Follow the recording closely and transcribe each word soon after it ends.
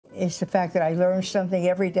is the fact that I learn something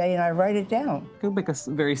every day and I write it down. Could make a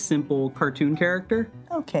very simple cartoon character.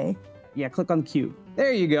 Okay. Yeah, click on the cube.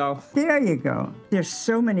 There you go. There you go. There's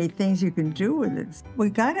so many things you can do with it.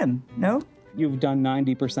 We got him, no? You've done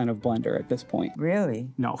 90% of Blender at this point.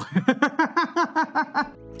 Really? No.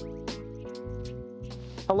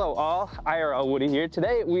 Hello all, IRL Woody here.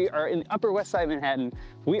 Today we are in the Upper West Side of Manhattan.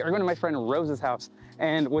 We are going to my friend Rose's house.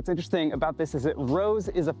 And what's interesting about this is that Rose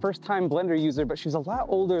is a first-time Blender user, but she's a lot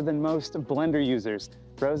older than most Blender users.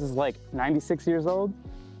 Rose is like 96 years old.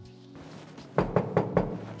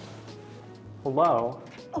 Hello.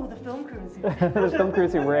 Oh, the film crew is here. The film crew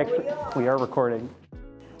is here. We are recording.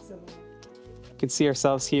 You can see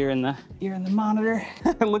ourselves here in the monitor.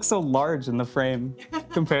 It looks so large in the frame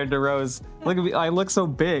compared to Rose. Look at me, I look so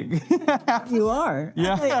big. You are.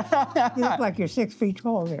 Yeah. You look like you're 6 feet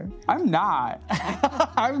tall there. I'm not.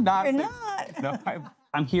 I'm not. You're not. No,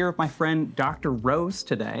 I'm here with my friend Dr. Rose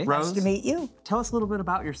today. Rose, Nice to meet you. tell us a little bit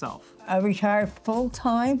about yourself. I retired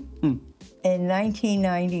full-time in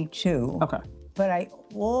 1992. Okay. But I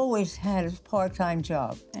always had a part-time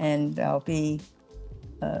job, and I'll be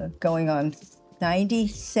going on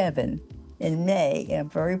 97 in May, and I'm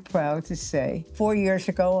very proud to say. 4 years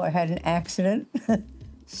ago, I had an accident,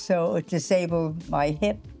 so it disabled my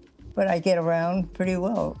hip, but I get around pretty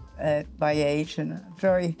well at my age, and I'm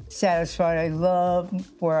very satisfied. I love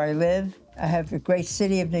where I live. I have the great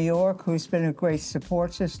city of New York, who's been a great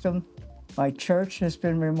support system. My church has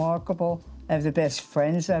been remarkable. I have the best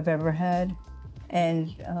friends I've ever had.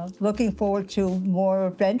 And looking forward to more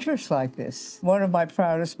adventures like this. One of my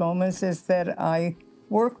proudest moments is that I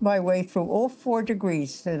worked my way through all 4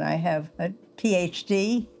 degrees, and I have a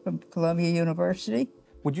PhD from Columbia University.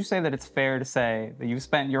 Would you say that it's fair to say that you've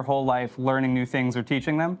spent your whole life learning new things or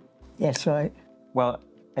teaching them? Yes, right. Well,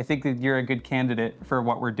 I think that you're a good candidate for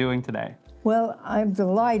what we're doing today. Well, I'm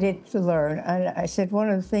delighted to learn. And I said one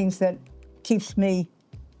of the things that keeps me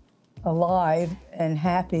alive and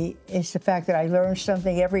happy is the fact that I learn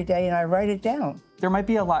something every day and I write it down. There might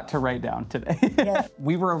be a lot to write down today. Yeah.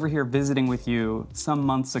 We were over here visiting with you some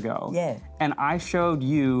months ago. Yeah. And I showed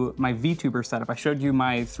you my VTuber setup. I showed you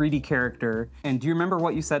my 3D character. And do you remember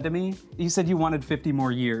what you said to me? You said you wanted 50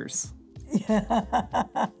 more years.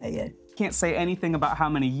 Yeah. Can't say anything about how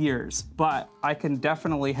many years, but I can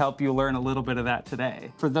definitely help you learn a little bit of that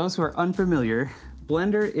today. For those who are unfamiliar,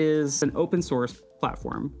 Blender is an open source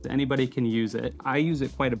platform. Anybody can use it. I use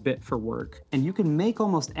it quite a bit for work. And you can make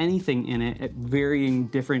almost anything in it at varying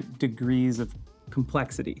different degrees of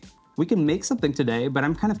complexity. We can make something today, but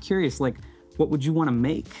I'm kind of curious, like, what would you want to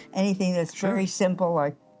make? Anything that's very simple,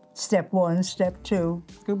 like step 1, step 2.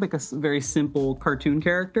 Go make a very simple cartoon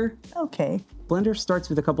character. Okay. Blender starts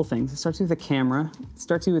with a couple things. It starts with a camera, it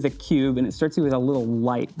starts with a cube, and it starts with a little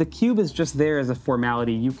light. The cube is just there as a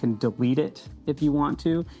formality. You can delete it if you want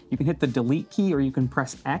to. You can hit the delete key or you can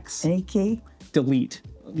press X. Any key? Delete.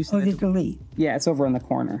 You see Oh, that? the delete. Yeah, it's over in the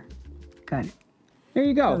corner. Got it. There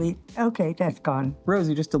you go. Delete. Okay, that's gone. Rose,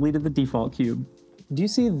 you just deleted the default cube. Do you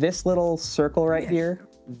see this little circle right here?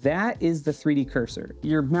 That is the 3D cursor.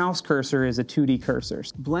 Your mouse cursor is a 2D cursor.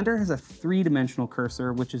 Blender has a 3-dimensional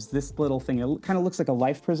cursor, which is this little thing. It kind of looks like a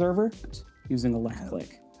life preserver using a left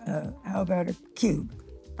click. How about a cube?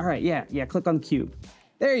 All right, yeah, click on the cube.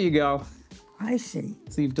 There you go. I see.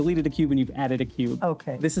 So you've deleted a cube and you've added a cube.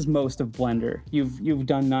 Okay. This is most of Blender. You've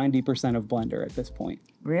done 90% of Blender at this point.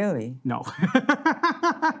 Really? No. Do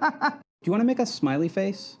you want to make a smiley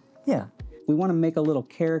face? Yeah. We want to make a little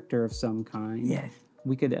character of some kind. Yes.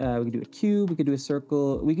 We could do a cube, we could do a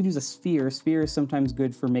circle, we could use a sphere. A sphere is sometimes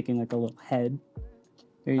good for making like a little head.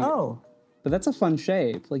 There you go. But that's a fun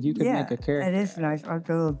shape. Like you could make a character. It is nice, like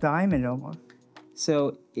a little diamond almost.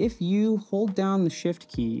 So if you hold down the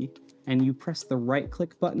shift key and you press the right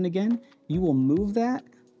click button again, you will move that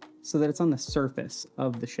so that it's on the surface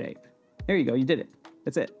of the shape. There you go, you did it.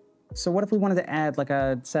 That's it. So what if we wanted to add like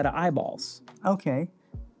a set of eyeballs? Okay.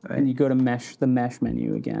 Right. And you go to mesh, the mesh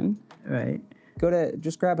menu again. Right.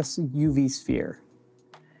 Just grab a UV sphere.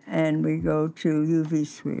 And we go to UV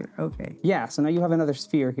sphere, okay. Yeah, so now you have another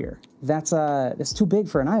sphere here. That's too big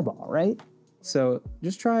for an eyeball, right? So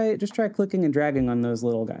just try clicking and dragging on those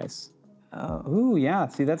little guys. Oh. Ooh, yeah,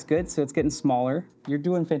 see, that's good. So it's getting smaller. You're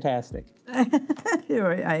doing fantastic. I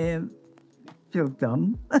am. Feel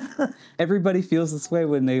dumb. Everybody feels this way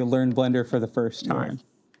when they learn Blender for the first time. Yes.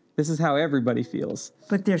 This is how everybody feels.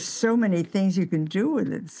 But there's so many things you can do with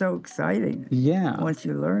it. It's so exciting. Yeah. Once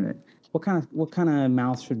you learn it. What kind of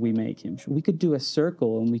mouth should we make him? We could do a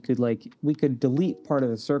circle, and we could delete part of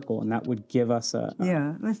the circle, and that would give us a.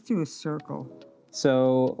 Yeah, let's do a circle.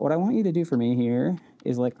 So what I want you to do for me here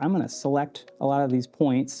is like, I'm gonna select a lot of these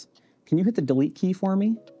points. Can you hit the delete key for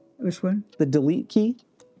me? Which one? The delete key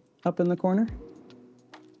up in the corner.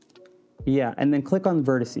 Yeah, and then click on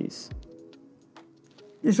vertices.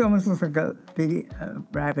 This almost looks like a big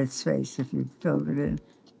rabbit's face if you filled it in.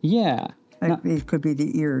 Yeah. Like these could be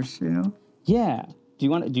the ears, you know? Yeah. Do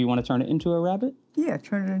you want to turn it into a rabbit? Yeah,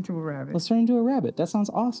 turn it into a rabbit. Let's turn it into a rabbit. That sounds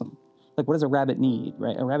awesome. Like, what does a rabbit need,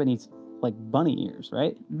 right? A rabbit needs like bunny ears,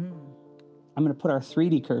 right? Mm. I'm gonna put our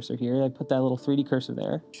 3D cursor here. I put that little 3D cursor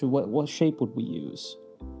there. So what shape would we use?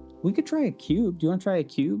 We could try a cube. Do you want to try a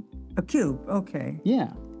cube? A cube, okay.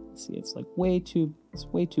 Yeah. Let's see, it's way too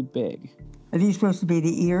big. Are these supposed to be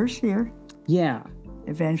the ears here? Yeah.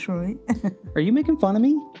 Eventually. Are you making fun of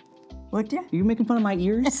me? What, yeah? Are you making fun of my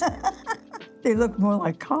ears? They look more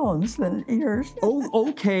like columns than ears. Oh,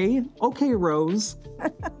 okay. Okay, Rose.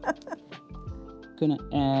 Gonna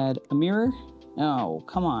add a mirror. Oh,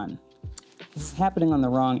 come on. This is happening on the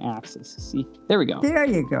wrong axis. See? There we go. There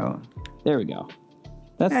you go. There we go.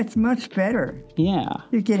 That's much better. Yeah.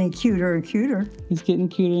 You're getting cuter and cuter. He's getting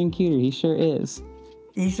cuter and cuter. He sure is.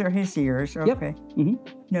 These are his ears, okay. Yep. Mm-hmm.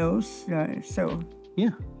 Nose, so. Yeah.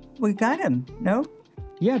 We got him, no?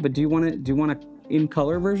 Yeah, but do you want a in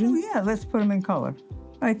color version? Oh yeah, let's put him in color.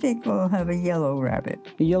 I think we'll have a yellow rabbit.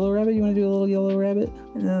 A yellow rabbit? You want to do a little yellow rabbit?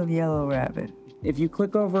 A little yellow rabbit. If you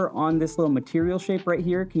click over on this little material shape right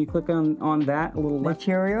here, can you click on that a little left?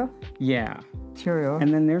 Material? Yeah. Material.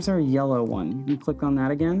 And then there's our yellow one. You can click on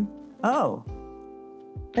that again. Oh.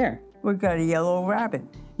 There. We've got a yellow rabbit.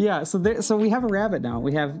 Yeah, so we have a rabbit now.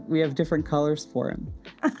 We have different colors for him.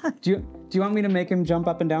 Do you want me to make him jump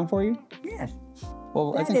up and down for you? Yes.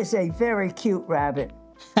 Well, that is a very cute rabbit.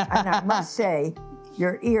 And I must say,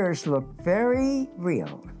 your ears look very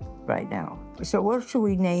real right now. So what should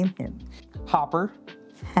we name him? Hopper.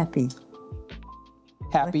 Happy.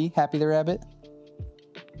 Happy the rabbit?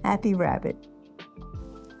 Happy rabbit.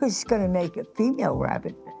 Who's going to make a female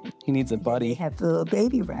rabbit? He needs a buddy. They have little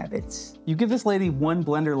baby rabbits. You give this lady one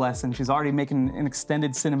Blender lesson, she's already making an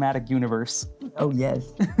extended cinematic universe. Oh,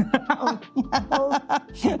 yes.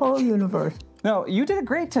 whole universe. No, you did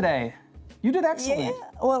great today. You did excellent. Yeah,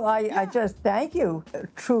 well, I just thank you.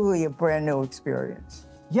 Truly a brand new experience.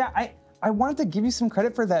 Yeah, I wanted to give you some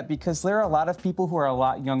credit for that because there are a lot of people who are a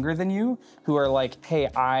lot younger than you who are like, hey,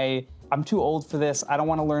 I'm too old for this. I don't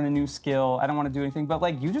want to learn a new skill. I don't want to do anything. But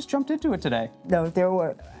like, you just jumped into it today. No, there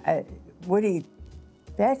were, Woody,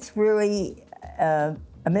 that's really a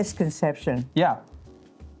misconception. Yeah.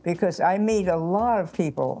 Because I meet a lot of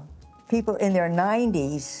people in their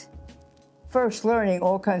 90s, first learning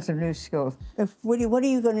all kinds of new skills. Woody, what are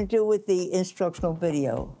you going to do with the instructional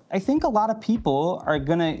video? I think a lot of people are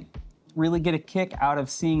going to really get a kick out of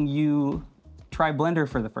seeing you try Blender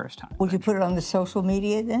for the first time. Would you put it on the social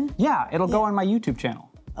media then? Yeah, it'll go on my YouTube channel.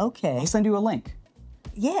 Okay. I'll send you a link.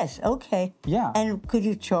 Yes, okay. Yeah. And could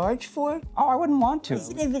you charge for it? Oh, I wouldn't want to.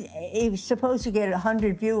 If suppose you get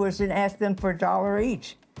 100 viewers and ask them for $1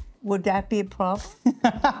 each, would that be a problem?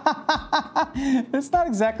 That's not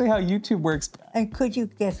exactly how YouTube works. And could you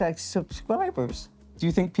get like subscribers? Do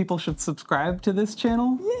you think people should subscribe to this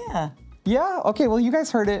channel? Yeah. Yeah? Okay, well, you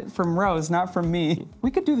guys heard it from Rose, not from me.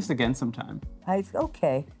 We could do this again sometime.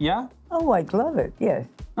 Okay. Yeah? Oh, I'd love it, yes.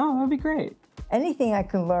 Oh, that'd be great. Anything I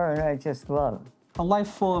can learn, I just love. A life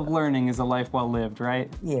full of learning is a life well lived,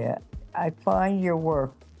 right? Yeah. I find your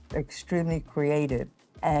work extremely creative,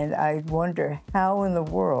 and I wonder how in the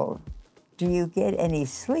world do you get any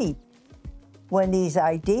sleep when these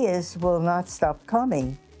ideas will not stop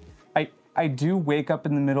coming? I do wake up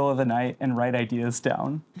in the middle of the night and write ideas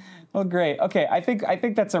down. Oh, great. Okay, I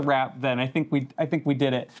think that's a wrap then. I think we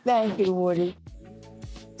did it. Thank you, Woody.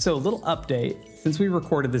 So a little update. Since we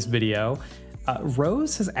recorded this video,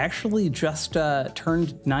 Rose has actually just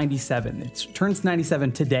turned 97. It turns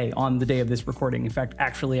 97 today, on the day of this recording. In fact,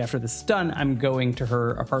 actually, after this is done, I'm going to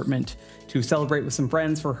her apartment to celebrate with some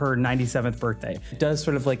friends for her 97th birthday. It does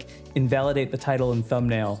sort of like invalidate the title and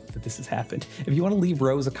thumbnail that this has happened. If you want to leave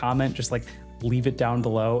Rose a comment, just like leave it down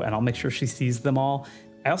below and I'll make sure she sees them all.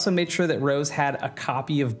 I also made sure that Rose had a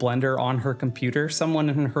copy of Blender on her computer. Someone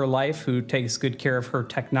in her life who takes good care of her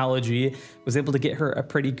technology was able to get her a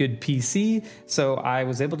pretty good PC, so I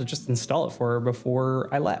was able to just install it for her before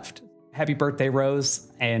I left. Happy birthday,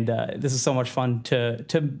 Rose, and this is so much fun to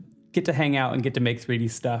get to hang out and get to make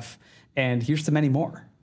 3D stuff, and here's to many more.